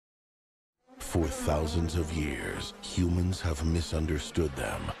For thousands of years, humans have misunderstood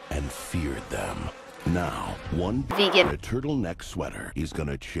them and feared them. Now, one Vegan. a turtleneck sweater is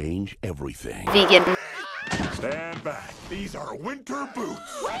gonna change everything. Vegan. Stand back. These are winter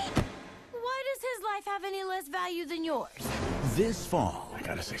boots. Wait! Why does his life have any less value than yours? This fall, I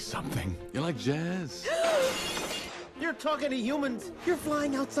gotta say something. you like jazz? You're talking to humans. You're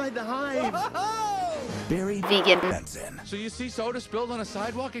flying outside the hive. Barry Vegan. Benson So you see soda spilled on a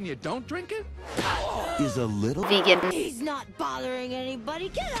sidewalk and you don't drink it? is a little Vegan. He's not bothering anybody.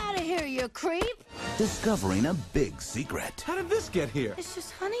 Get out of here, you creep! discovering a big secret. How did this get here? It's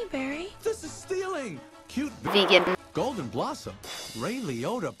just honey, Barry. This is stealing. Cute Vegan. Golden Blossom. Ray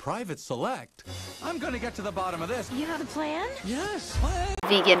Liotta Private Select. I'm gonna get to the bottom of this. You have a plan? Yes.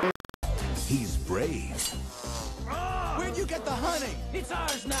 Vegan. He's brave. Where'd you get the honey? It's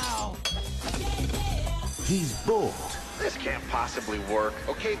ours now. He's bold. This can't possibly work.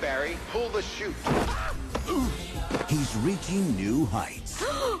 Okay, Barry, pull the chute. He's reaching new heights.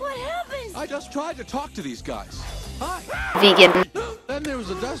 What happened? I just tried to talk to these guys. Hi. Vegan. Then there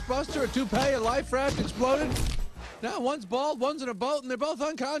was a dustbuster, a toupee, a life raft exploded. Now one's bald, one's in a boat, and they're both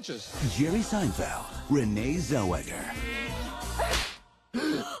unconscious. Jerry Seinfeld, Renee Zellweger.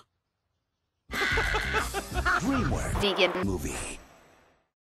 DreamWorks Vegan. movie.